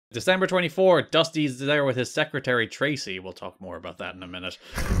December 24th, Dusty's there with his secretary, Tracy. We'll talk more about that in a minute.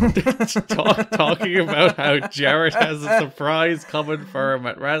 Talking about how Jarrett has a surprise coming for him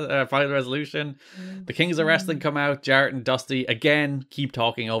at Final Resolution. The Kings of Wrestling come out. Jarrett and Dusty, again, keep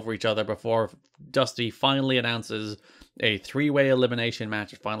talking over each other before Dusty finally announces a 3-way elimination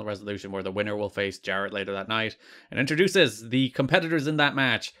match at Final Resolution where the winner will face Jarrett later that night and introduces the competitors in that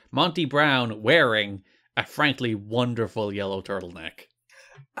match. Monty Brown wearing a frankly wonderful yellow turtleneck.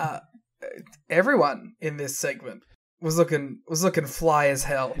 Everyone in this segment was looking fly as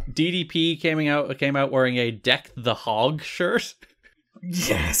hell. DDP came out wearing a Deck the Hog shirt.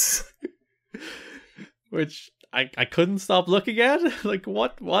 Yes. Which I couldn't stop looking at. Like,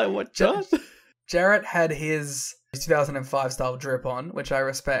 what? Why? What? Jarrett had his 2005 style drip on, which I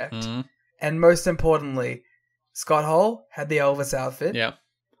respect. Mm-hmm. And most importantly, Scott Hall had the Elvis outfit. Yeah.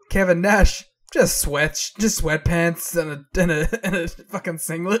 Kevin Nash just sweatpants and a fucking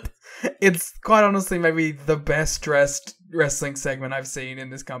singlet. It's quite honestly maybe the best dressed wrestling segment I've seen in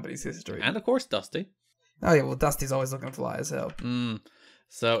this company's history. And of course, Dusty. Oh yeah, well Dusty's always looking fly as hell.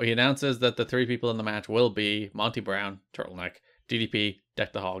 So he announces that the 3 people in the match will be Monty Brown, turtleneck, DDP,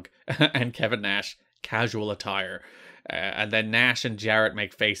 Deck the Hog, and Kevin Nash, casual attire. And then Nash and Jarrett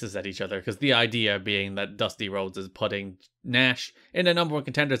make faces at each other, because the idea being that Dusty Rhodes is putting Nash in a number 1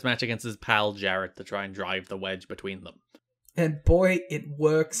 contenders match against his pal Jarrett to try and drive the wedge between them. And boy, it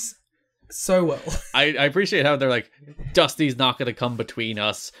works so well. I appreciate how they're like, Dusty's not going to come between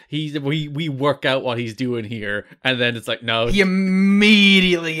us. We work out what he's doing here. And then it's like, no. He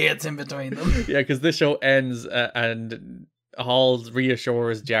immediately gets in between them. Yeah, because this show ends and Hall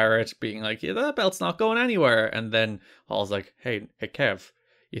reassures Jarrett, being like, yeah, that belt's not going anywhere. And then Hall's like, hey Kev,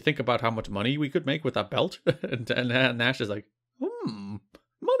 you think about how much money we could make with that belt? and Nash is like,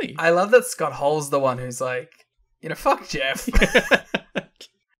 money. I love that Scott Hall's the one who's like, fuck Jeff.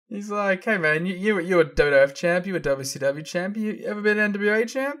 He's like, hey man, you were WWF champ, you were WCW champ, you ever been NWA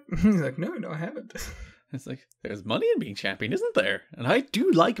champ? He's like, no, I haven't. It's like, there's money in being champion, isn't there? And I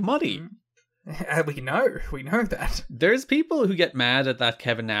do like money. We know that. There's people who get mad at that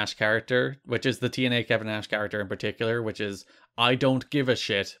Kevin Nash character, which is the TNA Kevin Nash character in particular, which is, I don't give a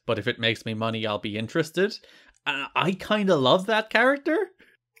shit, but if it makes me money, I'll be interested. I kind of love that character.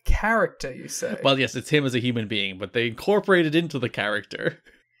 Character, you say? Well, yes, it's him as a human being, but they incorporate it into the character.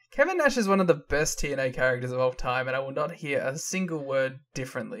 Kevin Nash is one of the best TNA characters of all time, and I will not hear a single word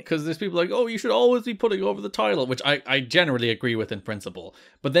differently. Because there's people like, oh, you should always be putting over the title, which I generally agree with in principle.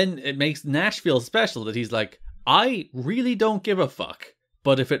 But then it makes Nash feel special that he's like, I really don't give a fuck.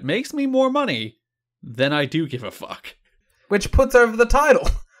 But if it makes me more money, then I do give a fuck. Which puts over the title.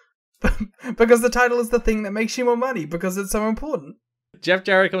 Because the title is the thing that makes you more money, because it's so important. Jeff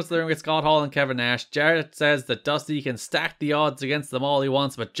Jarrett comes to the ring with Scott Hall and Kevin Nash. Jarrett says that Dusty can stack the odds against them all he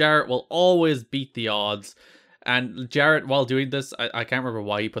wants, but Jarrett will always beat the odds. And Jarrett, while doing this, I can't remember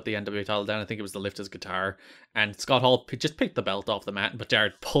why he put the NWA title down. I think it was to lift his guitar. And Scott Hall just picked the belt off the mat, but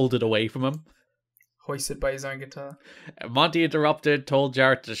Jarrett pulled it away from him. Hoisted by his own guitar. Monty interrupted, told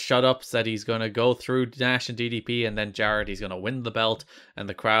Jarrett to shut up, said he's going to go through Nash and DDP, and then Jarrett, he's going to win the belt, and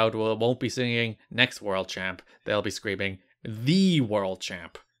the crowd won't be singing next world champ. They'll be screaming, the world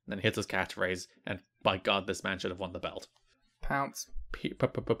champ. And then hits his catchphrase, and by God, this man should have won the belt. Pounce.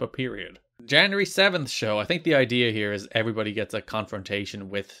 Period. January 7th show. I think the idea here is everybody gets a confrontation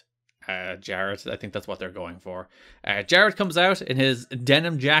with Jarrett. I think that's what they're going for. Jarrett comes out in his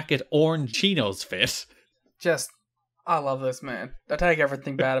denim jacket, orange chinos fit. I love this man. I take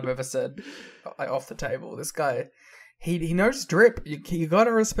everything bad I've ever said off the table. This guy, he knows drip. You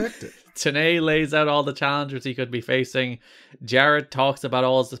gotta respect it. TNA lays out all the challengers he could be facing. Jarrett talks about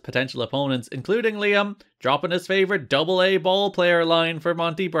all his potential opponents, including Liam, dropping his favorite AA ball player line for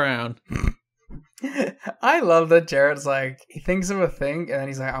Monty Brown. I love that Jarrett's like, he thinks of a thing and then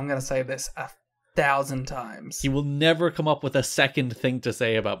he's like, I'm going to say this 1,000 times. He will never come up with a second thing to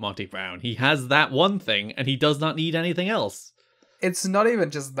say about Monty Brown. He has that one thing and he does not need anything else. It's not even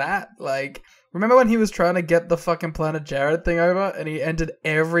just that. Like, remember when he was trying to get the fucking Planet Jarrett thing over and he ended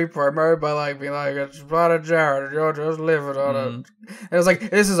every promo by like being like, it's Planet Jarrett, you're just living on it. And it was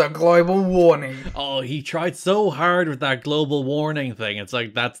like, this is a global warning. Oh, he tried so hard with that global warning thing. It's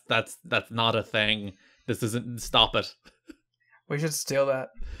like, that's not a thing. This isn't, stop it. We should steal that.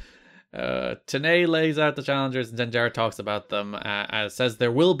 TNA lays out the challengers and then Jarrett talks about them. Says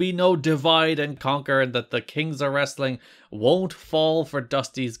there will be no divide and conquer and that the Kings of Wrestling won't fall for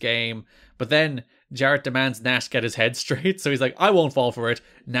Dusty's game. But then Jarrett demands Nash get his head straight. So he's like, I won't fall for it.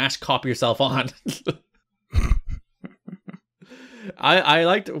 Nash, cop yourself on. I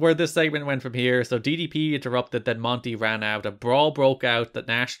liked where this segment went from here. So DDP interrupted, then Monty ran out. A brawl broke out that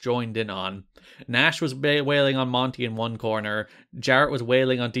Nash joined in on. Nash was wailing on Monty in one corner. Jarrett was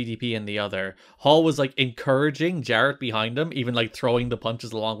wailing on DDP in the other. Hall was like encouraging Jarrett behind him, even like throwing the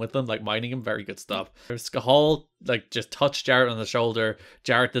punches along with him, like minding him. Very good stuff. Hall like just touched Jarrett on the shoulder.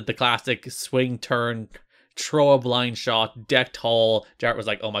 Jarrett did the classic swing turn, throw a blind shot, decked Hall. Jarrett was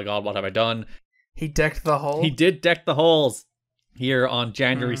like, oh my god, what have I done? He decked the hole? He did deck the halls here on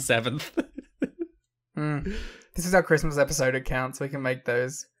January 7th. This is our Christmas episode account, so we can make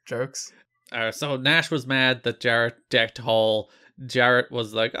those jokes. So Nash was mad that Jarrett decked Hall. Jarrett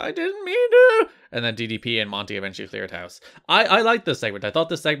was like, I didn't mean to. And then DDP and Monty eventually cleared house. I liked this segment. I thought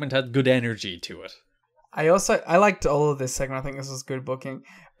this segment had good energy to it. I liked all of this segment. I think this was good booking.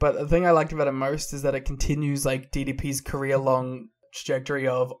 But the thing I liked about it most is that it continues like DDP's career-long trajectory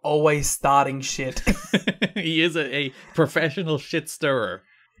of always starting shit. He is a professional shit stirrer.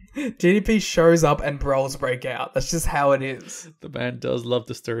 DDP shows up and brawls break out. That's just how it is. The man does love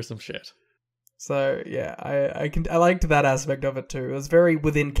to stir some shit. So yeah, I liked that aspect of it too. It was very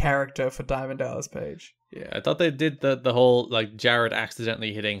within character for Diamond Dallas Page. Yeah, I thought they did the whole like Jarrett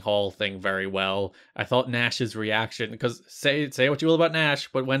accidentally hitting Hall thing very well. I thought Nash's reaction, because say what you will about Nash,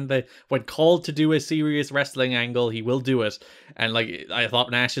 but when called to do a serious wrestling angle, he will do it. And like I thought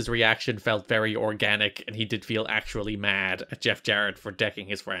Nash's reaction felt very organic, and he did feel actually mad at Jeff Jarrett for decking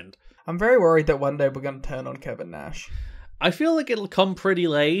his friend. I'm very worried that one day we're going to turn on Kevin Nash. I feel like it'll come pretty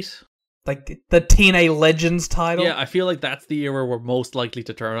late. Like the TNA Legends title? Yeah, I feel like that's the era we're most likely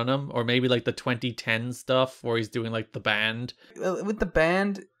to turn on him. Or maybe like the 2010 stuff where he's doing like the band. With the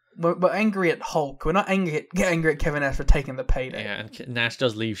band, we're angry at Hulk. We're not angry at Kevin Nash for taking the payday. Yeah, and Nash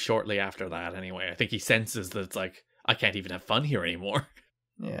does leave shortly after that anyway. I think he senses that it's like, I can't even have fun here anymore.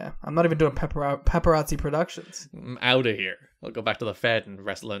 Yeah, I'm not even doing paparazzi productions. I'm out of here. I'll go back to the Fed and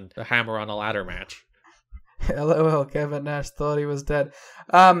wrestle in a hammer on a ladder match. LOL, Kevin Nash thought he was dead.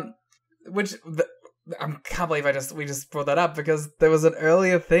 I can't believe we just brought that up, because there was an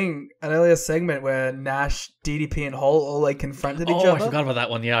earlier segment where Nash, DDP, and Hall all like confronted each other. Oh, I forgot about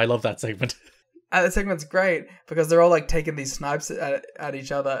that one. Yeah, I love that segment. That segment's great because they're all like taking these snipes at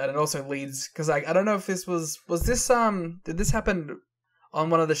each other, and it also leads because like I don't know if this was this did this happen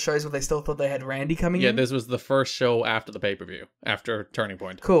on one of the shows where they still thought they had Randy coming in? Yeah, this was the first show after the pay-per-view, after Turning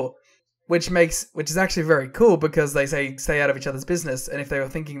Point. Cool. Which is actually very cool because they say stay out of each other's business, and if they were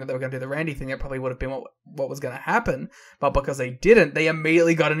thinking that they were going to do the Randy thing, that probably would have been what was going to happen. But because they didn't, they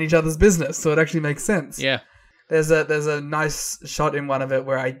immediately got in each other's business, so it actually makes sense. Yeah. There's a nice shot in one of it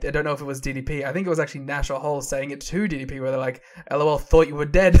where I don't know if it was DDP. I think it was actually Nash or Hall saying it to DDP, where they're like, "LOL, thought you were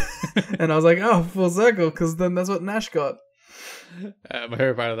dead," and I was like, "Oh, full circle," because then that's what Nash got. My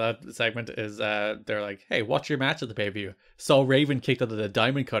favorite part of that segment is they're like, hey, watch your match at the pay-per-view. Saw Raven kicked out of the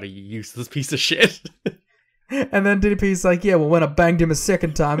Diamond Cutter, you useless piece of shit. And then DDP's like, yeah, well, when I banged him a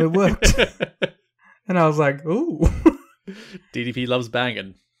second time, it worked. And I was like, ooh. DDP loves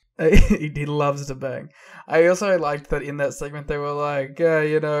banging. He loves to bang. I also liked that in that segment they were like,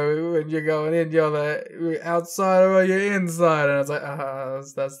 when you're going in, you're the outsider or you're inside. And I was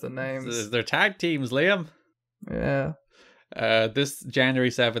like, that's the names. They're tag teams, Liam. Yeah. This January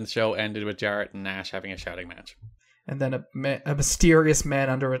 7th show ended with Jarrett and Nash having a shouting match. And then a mysterious man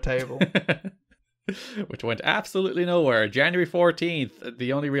under a table. Which went absolutely nowhere. January 14th,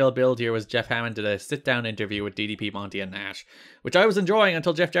 the only real build here was Jeff Hammond did a sit-down interview with DDP, Monty, and Nash, which I was enjoying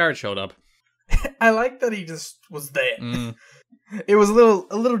until Jeff Jarrett showed up. I like that he just was there. It was a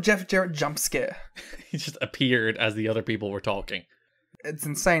little Jeff Jarrett jump scare. He just appeared as the other people were talking. It's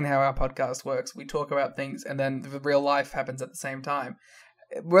insane how our podcast works. We talk about things and then the real life happens at the same time.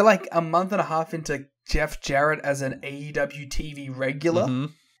 We're like a month and a half into Jeff Jarrett as an AEW TV regular. Mm-hmm.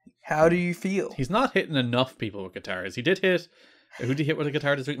 How do you feel? He's not hitting enough people with guitars. Who did he hit with a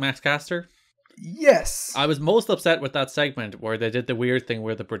guitar this week? Max Caster? Yes. I was most upset with that segment where they did the weird thing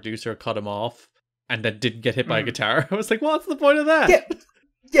where the producer cut him off and then didn't get hit by a guitar. I was like, what's the point of that?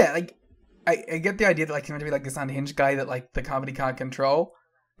 Yeah, like I get the idea that like he's meant to be like this unhinged guy that like the company can't control,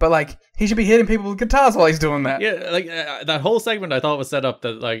 but like he should be hitting people with guitars while he's doing that. Yeah, like that whole segment I thought was set up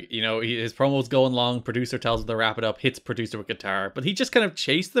that like his promo's going long, producer tells him to wrap it up, hits producer with guitar, but he just kind of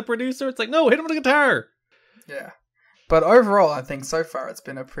chased the producer. It's like, no, hit him with a guitar. Yeah, but overall, I think so far it's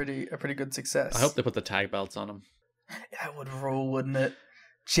been a pretty good success. I hope they put the tag belts on him. That would rule, wouldn't it?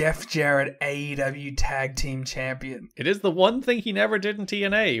 Jeff Jarrett, AEW Tag Team Champion. It is the one thing he never did in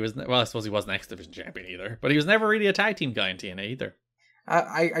TNA. He was, well, I suppose he wasn't X Division Champion either, but he was never really a tag team guy in TNA either.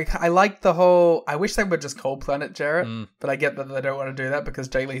 I like the whole. I wish they would just call Planet Jarrett, but I get that they don't want to do that because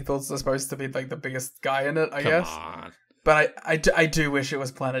Jay Lethal's supposed to be like the biggest guy in it. I guess. Come on. But I do wish it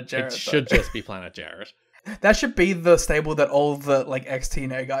was Planet Jarrett. It should just be Planet Jarrett. That should be the stable that all the like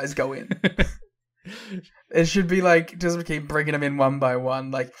ex-TNA guys go in. It should be like just keep bringing them in one by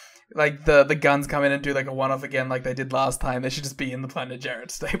one, like the Guns come in and do like a one-off again, like they did last time. They should just be in the Planet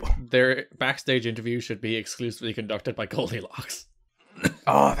Jarrett stable. Their backstage interview should be exclusively conducted by Goldilocks.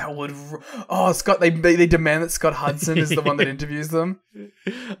 Oh, that would. Oh, Scott. They demand that Scott Hudson is the one that interviews them.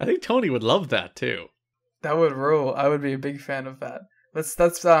 I think Tony would love that too. That would rule. I would be a big fan of that. Let's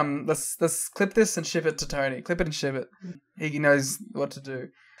clip this and ship it to Tony. Clip it and ship it. He knows what to do.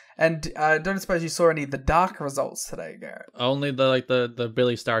 And don't suppose you saw any of the Dark results today, Garrett? Only the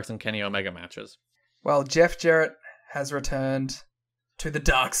Billy Starks and Kenny Omega matches. Well, Jeff Jarrett has returned to the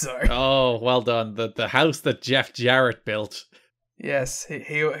Dark Zone. Oh, well done. The house that Jeff Jarrett built. Yes,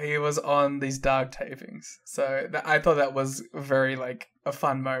 he was on these Dark tapings. So I thought that was very like a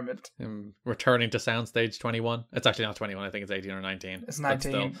fun moment. Returning to Soundstage 21. It's actually not 21. I think it's 18 or 19. It's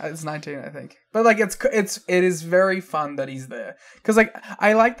 19. It's 19, I think. But like it is very fun that he's there because like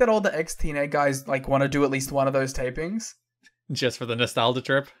I like that all the ex-TNA guys like want to do at least one of those tapings just for the nostalgia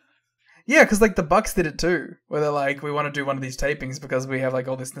trip. Yeah, because like the Bucks did it too, where they're like, we want to do one of these tapings because we have like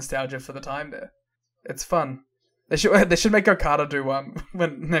all this nostalgia for the time there. It's fun. They should make Okada do one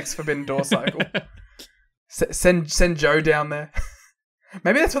when next Forbidden Door cycle. Send Joe down there.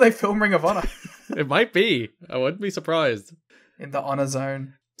 Maybe that's where they film Ring of Honor. It might be. I wouldn't be surprised. In the Honor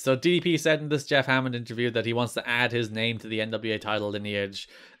Zone. So DDP said in this Jeff Hammond interview that he wants to add his name to the NWA title lineage.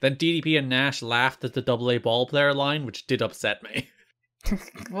 Then DDP and Nash laughed at the AA ball player line, which did upset me.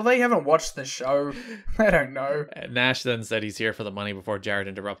 Well, they haven't watched the show. They don't know. Nash then said he's here for the money before Jarrett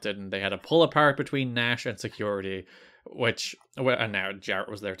interrupted, and they had a pull apart between Nash and security, which, well, and now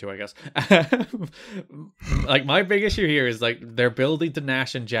Jarrett was there too, I guess. Like, my big issue here is, like, they're building to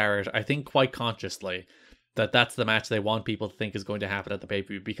Nash and Jarrett, I think quite consciously, that's the match they want people to think is going to happen at the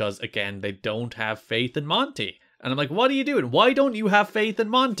pay-per-view, because, again, they don't have faith in Monty. And I'm like, what are you doing? Why don't you have faith in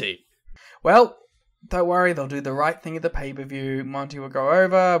Monty? Well, don't worry, they'll do the right thing at the pay-per-view. Monty will go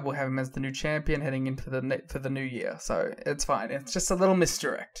over. We'll have him as the new champion heading into for the new year. So it's fine. It's just a little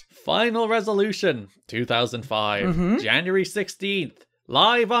misdirect. Final Resolution 2005, January 16th,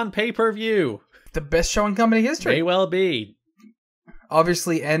 live on pay-per-view. The best show in company history. May well be.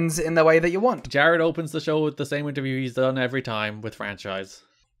 Obviously ends in the way that you want. Jarrett opens the show with the same interview he's done every time with Franchise.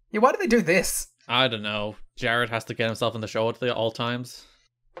 Yeah, why do they do this? I don't know. Jarrett has to get himself in the show at all times.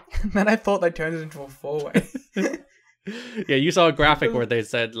 Then I thought they turned it into a four-way. Yeah, you saw a graphic where they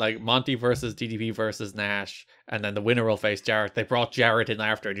said like Monty versus DDP versus Nash, and then the winner will face Jarrett. They brought Jarrett in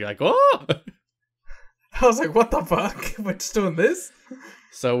after, and you're like, oh! I was like, what the fuck? We're just doing this?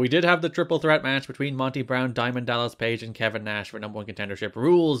 So we did have the triple threat match between Monty Brown, Diamond Dallas Page, and Kevin Nash for #1 contendership.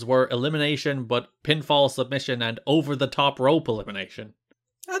 Rules were elimination, but pinfall, submission, and over-the-top rope elimination.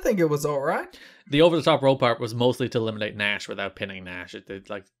 I think it was alright. The over-the-top rope part was mostly to eliminate Nash without pinning Nash.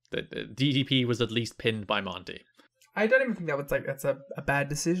 The DDP was at least pinned by Monty. I don't even think that's a bad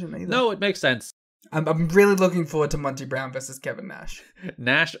decision either. No, it makes sense. I'm really looking forward to Monty Brown versus Kevin Nash.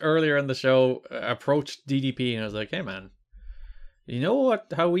 Nash earlier in the show approached DDP and was like, hey man, you know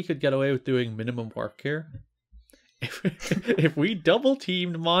how we could get away with doing minimum work here? If we double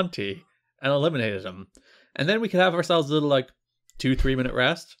teamed Monty and eliminated him, and then we could have ourselves a little like 2-3 minute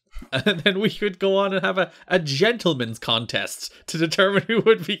rest, and then we could go on and have a gentleman's contest to determine who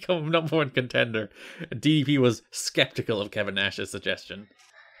would become #1 contender. DDP was skeptical of Kevin Nash's suggestion.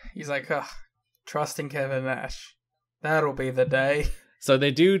 He's like, trusting Kevin Nash. That'll be the day. So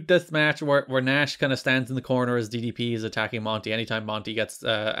they do this match where Nash kind of stands in the corner as DDP is attacking Monty. Anytime Monty gets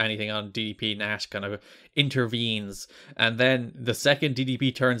anything on DDP, Nash kind of intervenes. And then the second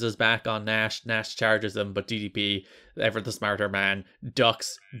DDP turns his back on Nash, Nash charges him, but DDP, ever the smarter man,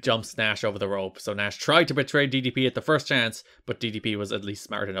 ducks, jumps Nash over the rope. So Nash tried to betray DDP at the first chance, but DDP was at least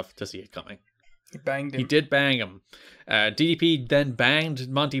smart enough to see it coming. He banged him. He did bang him. DDP then banged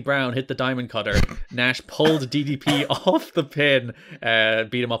Monty Brown, hit the diamond cutter. Nash pulled DDP off the pin,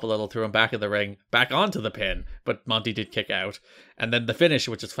 beat him up a little, threw him back in the ring, back onto the pin, but Monty did kick out. And then the finish,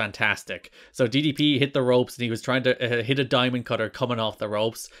 which is fantastic. So DDP hit the ropes and he was trying to hit a diamond cutter coming off the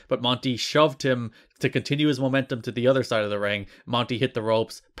ropes, but Monty shoved him to continue his momentum to the other side of the ring. Monty hit the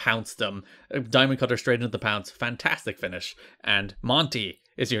ropes, pounced him. Diamond cutter straight into the pounce. Fantastic finish. And Monty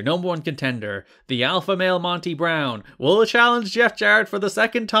is your #1 contender. The alpha male Monty Brown will challenge Jeff Jarrett for the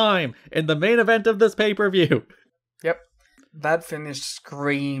second time in the main event of this pay-per-view. Yep. That finish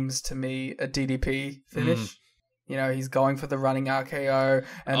screams to me a DDP finish. You know, he's going for the running RKO,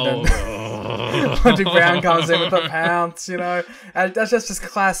 and Oh. then Monty Brown comes in with a pounce, you know. And that's just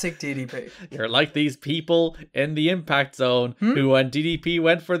classic DDP. You're like these people in the Impact Zone who, when DDP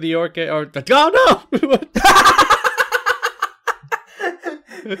went for the oh no!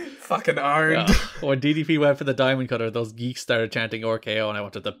 Fucking owned. Yeah. When DDP went for the Diamond Cutter, those geeks started chanting RKO, and I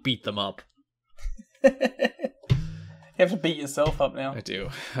wanted to beat them up. You have to beat yourself up now. I do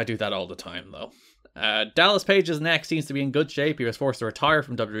that all the time, though. Dallas Page's neck seems to be in good shape. He was forced to retire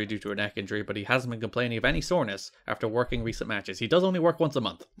from WWE due to a neck injury, but he hasn't been complaining of any soreness after working recent matches. He does only work once a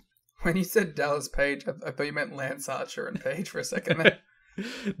month. When you said Dallas Page, I thought you meant Lance Archer and Page for a second there.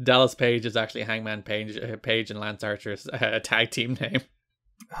 Dallas Page is actually Hangman Page and Lance Archer's tag team name.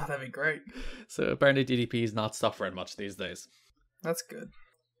 Oh, that'd be great. So apparently DDP is not suffering much these days. That's good.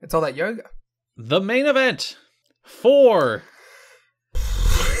 It's all that yoga. The main event for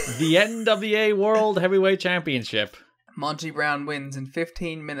the NWA World Heavyweight Championship. Monty Brown wins in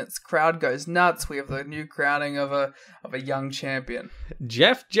 15 minutes. Crowd goes nuts. We have the new crowning of a young champion.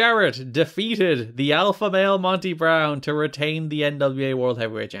 Jeff Jarrett defeated the alpha male Monty Brown to retain the NWA World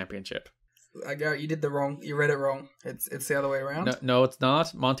Heavyweight Championship. Garrett, you did you read it wrong. It's the other way around. No, it's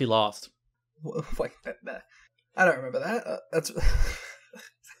not. Monty lost. Wait, I don't remember that.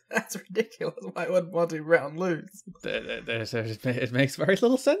 That's ridiculous. Why would Monty Brown lose? It makes very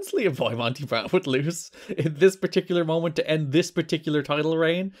little sense, Liam, why Monty Brown would lose in this particular moment to end this particular title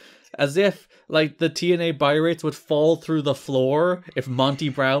reign. As if, like, the TNA buy rates would fall through the floor if Monty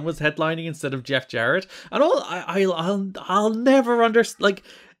Brown was headlining instead of Jeff Jarrett. And I'll never understand. Like,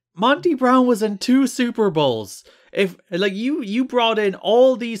 Monty Brown was in 2 Super Bowls. If like you brought in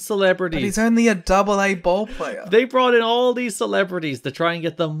all these celebrities, but he's only a AA ball player. They brought in all these celebrities to try and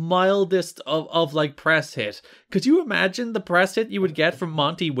get the mildest of like press hit. Could you imagine the press hit you would get from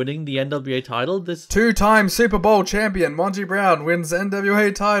Monty winning the NWA title? This 2-time Super Bowl champion Monty Brown wins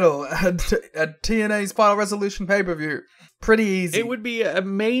NWA title at TNA's Final Resolution pay-per-view. Pretty easy. It would be a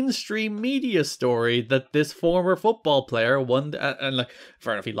mainstream media story that this former football player won, and like,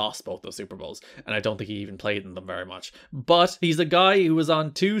 fair enough, he lost both those Super Bowls, and I don't think he even played in them very much. But he's a guy who was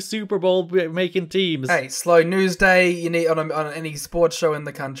on 2 Super Bowl making teams. Hey, slow news day. You need on any sports show in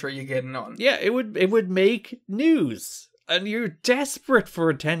the country, you're getting on. Yeah, it would make news. And you're desperate for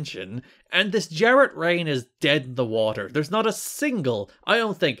attention, and this Jarrett reign is dead in the water. There's not a single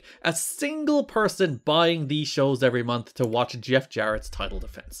person buying these shows every month to watch Jeff Jarrett's title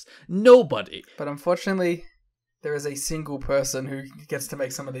defense. Nobody. But unfortunately, there is a single person who gets to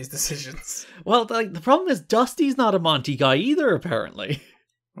make some of these decisions. Well, like, the problem is Dusty's not a Monty guy either, apparently.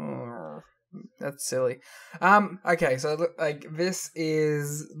 Oh, that's silly. Okay, so like this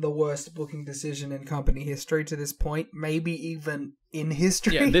is the worst booking decision in company history to this point, maybe even in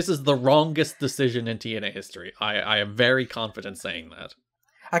history. Yeah, this is the wrongest decision in TNA history. I am very confident saying that.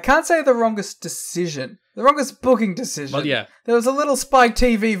 I can't say the wrongest decision. The wrongest booking decision. Well, yeah. There was a little Spike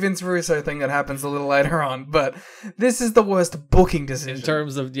TV Vince Russo thing that happens a little later on, but this is the worst booking decision. In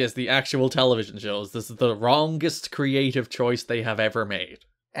terms of, yes, the actual television shows, this is the wrongest creative choice they have ever made.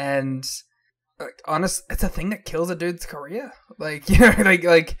 And honest, it's a thing that kills a dude's career. Like, you know,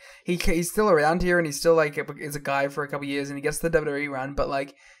 like he's still around here and he's still like is a guy for a couple of years and he gets the WWE run, but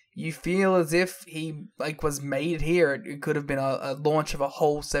like you feel as if he like was made here. It could have been a launch of a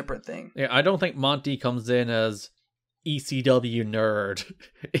whole separate thing. Yeah, I don't think Monty comes in as ECW nerd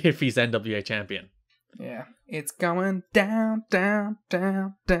if he's NWA champion. Yeah, it's going down, down,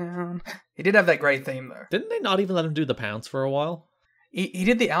 down, down. He did have that great theme though. Didn't they not even let him do the pounce for a while? He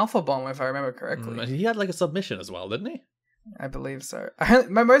did the Alpha Bomb, if I remember correctly. He had like a submission as well, didn't he? I believe so.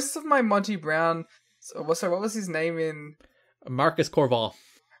 Most of my Monty Brown... Sorry, what was his name in... Marcus Corvon.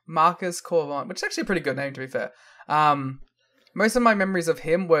 Marcus Corvon, which is actually a pretty good name, to be fair. Most of my memories of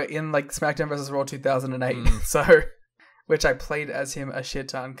him were in like SmackDown vs. Raw 2008, so... Which I played as him a shit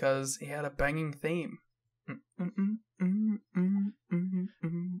ton, because he had a banging theme.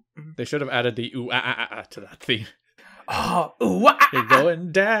 They should have added the ooh-ah-ah-ah to that theme. Oh, ooh, ah, you're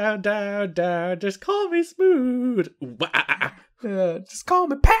going down, down, down. Just call me smooth. Ooh, ah, just call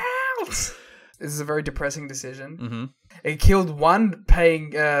me Pounds. This is a very depressing decision. Mm-hmm. It killed one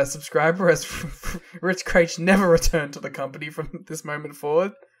paying subscriber as Rich Craich never returned to the company from this moment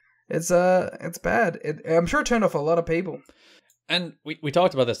forward. It's bad. I'm sure it turned off a lot of people. And we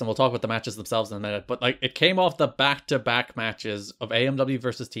talked about this, and we'll talk about the matches themselves in a minute, but like it came off the back-to-back matches of AMW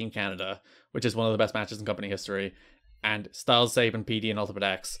versus Team Canada, which is one of the best matches in company history, and Styles, Sabin, PD, and Ultimate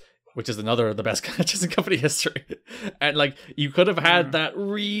X, which is another of the best matches in company history. And like you could have had that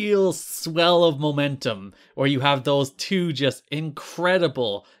real swell of momentum where you have those two just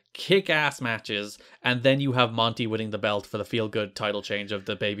incredible kick-ass matches, and then you have Monty winning the belt for the feel-good title change of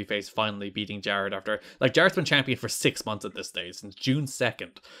the babyface finally beating Jarrett after... Like, Jarrett's been champion for 6 months at this stage. Since June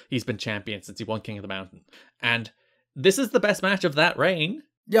 2nd, he's been champion since he won King of the Mountain. And this is the best match of that reign.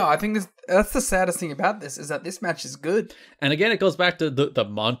 Yeah, I think that's the saddest thing about this, is that this match is good. And again, it goes back to the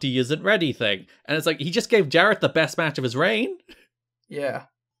Monty isn't ready thing. And it's like, he just gave Jarrett the best match of his reign. Yeah.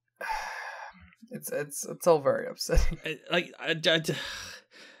 It's all very upsetting. Like,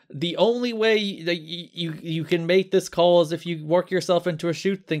 the only way that you can make this call is if you work yourself into a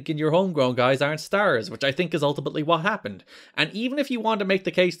shoot thinking your homegrown guys aren't stars, which I think is ultimately what happened. And even if you want to make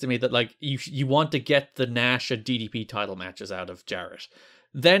the case to me that, like, you want to get the Nash and DDP title matches out of Jarrett,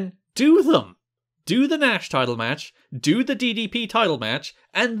 then do them. Do the Nash title match, do the DDP title match,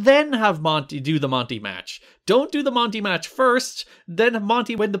 and then have Monty do the Monty match. Don't do the Monty match first, then have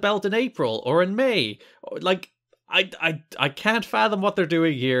Monty win the belt in April or in May. Like, I can't fathom what they're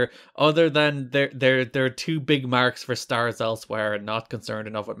doing here, other than they're too big marks for stars elsewhere and not concerned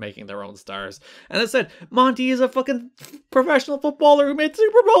enough with making their own stars. And I said, Monty is a fucking professional footballer who made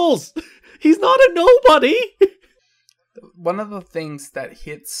Super Bowls. He's not a nobody. One of the things that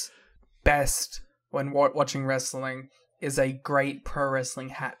hits best when watching wrestling is a great pro wrestling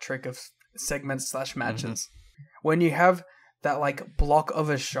hat trick of segments / matches. When you have that, like, block of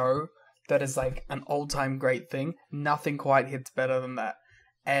a show that is like an all-time great thing, nothing quite hits better than that.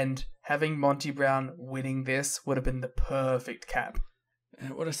 And having Monty Brown winning this would have been the perfect cap.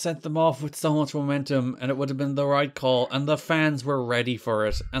 It would have sent them off with so much momentum, and it would have been the right call, and the fans were ready for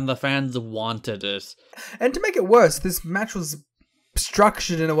it, and the fans wanted it. And to make it worse, this match was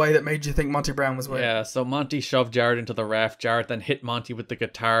structured in a way that made you think Monty Brown was winning. Yeah, so Monty shoved Jarrett into the ref. Jarrett then hit Monty with the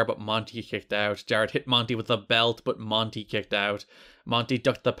guitar, but Monty kicked out. Jarrett hit Monty with the belt, but Monty kicked out. Monty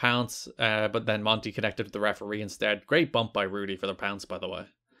ducked the pounce, but then Monty connected with the referee instead. Great bump by Rudy for the pounce, by the way.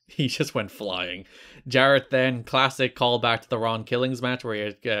 He just went flying. Jarrett then, classic callback to the Ron Killings match where he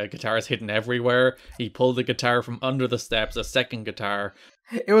had guitars hidden everywhere. He pulled the guitar from under the steps, a second guitar.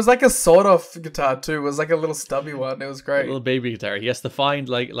 It was like a sawed-off guitar too. It was like a little stubby one. It was great. A little baby guitar. He has to find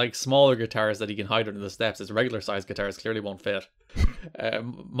like smaller guitars that he can hide under the steps. His regular size guitars clearly won't fit.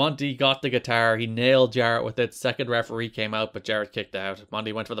 Monty got the guitar. He nailed Jarrett with it. Second referee came out, but Jarrett kicked out.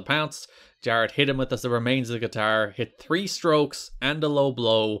 Monty went for the pounce. Jarrett hit him with the remains of the guitar. Hit 3 strokes and a low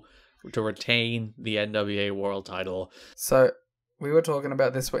blow to retain the NWA World Title. So we were talking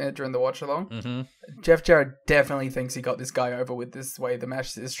about this during the watch along. Jeff Jarrett definitely thinks he got this guy over with this way the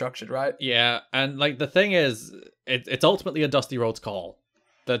match is structured, right? Yeah, and like the thing is, it's ultimately a Dusty Rhodes call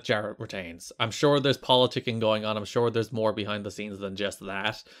that Jarrett retains. I'm sure there's politicking going on. I'm sure there's more behind the scenes than just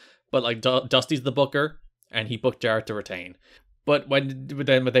that. But like Dusty's the booker, and he booked Jarrett to retain. But when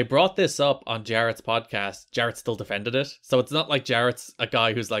they brought this up on Jarrett's podcast, Jarrett still defended it. So it's not like Jarrett's a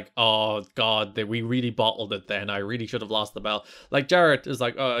guy who's like, oh God, we really bottled it then. I really should have lost the belt. Like Jarrett is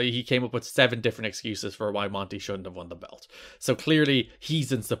like, he came up with 7 different excuses for why Monty shouldn't have won the belt. So clearly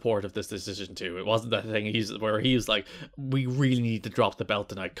he's in support of this decision too. It wasn't that thing where he's like, we really need to drop the belt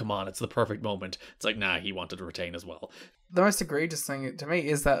tonight. Come on, it's the perfect moment. It's like, nah, he wanted to retain as well. The most egregious thing to me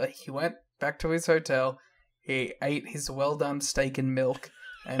is that he went back to his hotel. He ate his well-done steak and milk,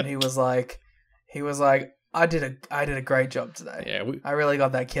 and he was like, I did a great job today. Yeah, I really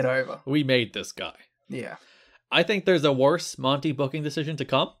got that kid over. We made this guy. Yeah. I think there's a worse Monty booking decision to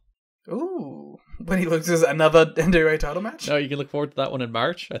come. Ooh. When he loses another NWA title match? No, you can look forward to that one in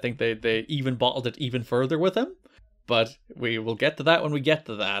March. I think they even bottled it even further with him. But we will get to that when we get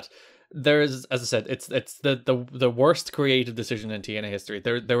to that. There's, as I said, it's the worst creative decision in TNA history.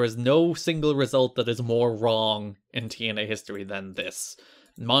 There is no single result that is more wrong in TNA history than this.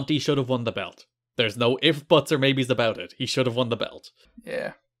 Monty should have won the belt. There's no if, buts, or maybes about it. He should have won the belt.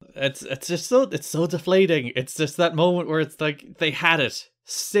 Yeah. It's just so deflating. It's just that moment where it's like they had it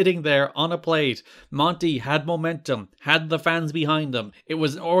sitting there on a plate. Monty had momentum, had the fans behind him. It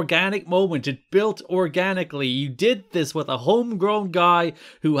was an organic moment. It built organically. You did this with a homegrown guy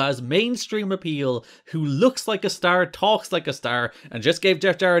who has mainstream appeal, who looks like a star, talks like a star, and just gave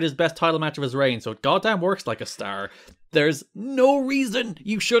Jeff Jarrett his best title match of his reign, so it goddamn works like a star. There's no reason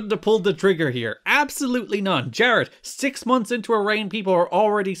you shouldn't have pulled the trigger here. Absolutely none. Jarrett, 6 months into a reign people are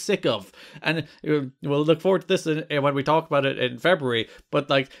already sick of. And we'll look forward to this when we talk about it in February. But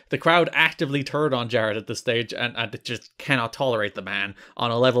like the crowd actively turned on Jarrett at this stage and it just cannot tolerate the man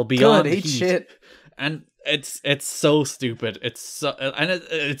on a level beyond Good, eat shit. And it's so stupid. It's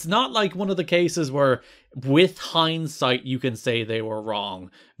not like one of the cases where with hindsight you can say they were wrong.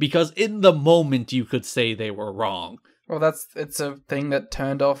 Because in the moment you could say they were wrong. Well, it's a thing that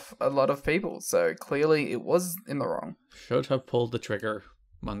turned off a lot of people, so clearly it was in the wrong. Should have pulled the trigger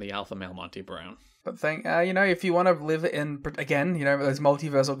on the alpha male Monty Brown. But if you want to live in, again, those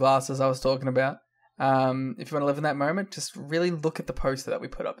multiversal glasses I was talking about, if you want to live in that moment, just really look at the poster that we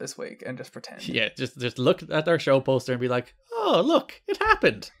put up this week and just pretend. Yeah, just look at our show poster and be like, oh, look, it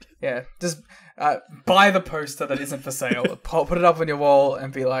happened. Yeah, just buy the poster that isn't for sale. Put it up on your wall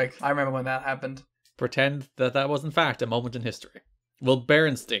and be like, I remember when that happened. Pretend that was, in fact, a moment in history. Well,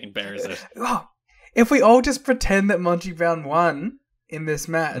 Berenstein bears it. Oh, if we all just pretend that Monty Brown won in this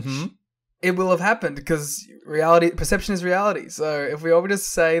match... Mm-hmm. It will have happened because perception is reality. So if we all just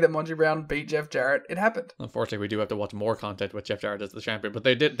say that Monty Brown beat Jeff Jarrett, it happened. Unfortunately, we do have to watch more content with Jeff Jarrett as the champion. But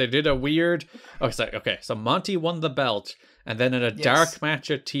they did a weird. So Monty won the belt, and then in a dark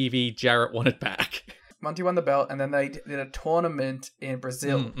match at TV, Jarrett won it back. Monty won the belt, and then they did a tournament in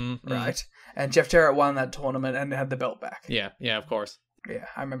Brazil, right? And Jeff Jarrett won that tournament and had the belt back. Yeah, of course. Yeah,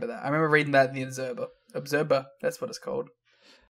 I remember that. I remember reading that in the Observer. That's what it's called.